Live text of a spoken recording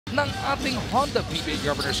ng ating Honda PBA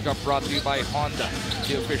Governors Cup, brought to you by Honda,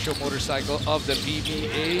 the official motorcycle of the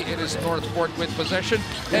PBA. It is NorthPort with possession,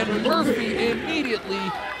 and Murphy immediately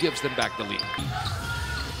gives them back the lead.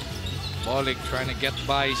 Bolick trying to get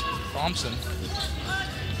by Thompson.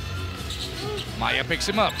 Maya picks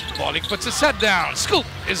him up. Bolick puts his head down. Scoop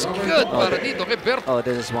is good para dito kay Berto. Oh,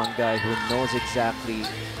 this is one guy who knows exactly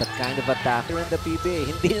the kind of attacker in the PBA.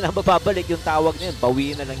 Hindi na mababalik yung tawag niya.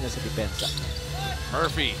 Bawiin na lang niya sa depensa.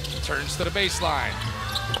 Murphy turns to the baseline.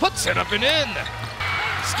 Puts it up and in.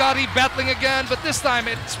 Scotty battling again, but this time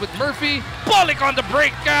it's with Murphy. Bolick on the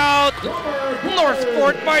breakout.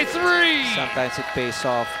 NorthPort by 3. Sometimes it pays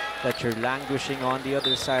off that you're languishing on the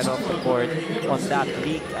other side of the court. On that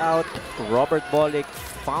leak out, Robert Bolick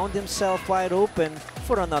found himself wide open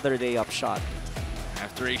for another layup shot.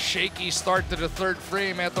 After a shaky start to the third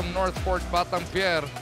frame, etong NorthPort Batang Pierre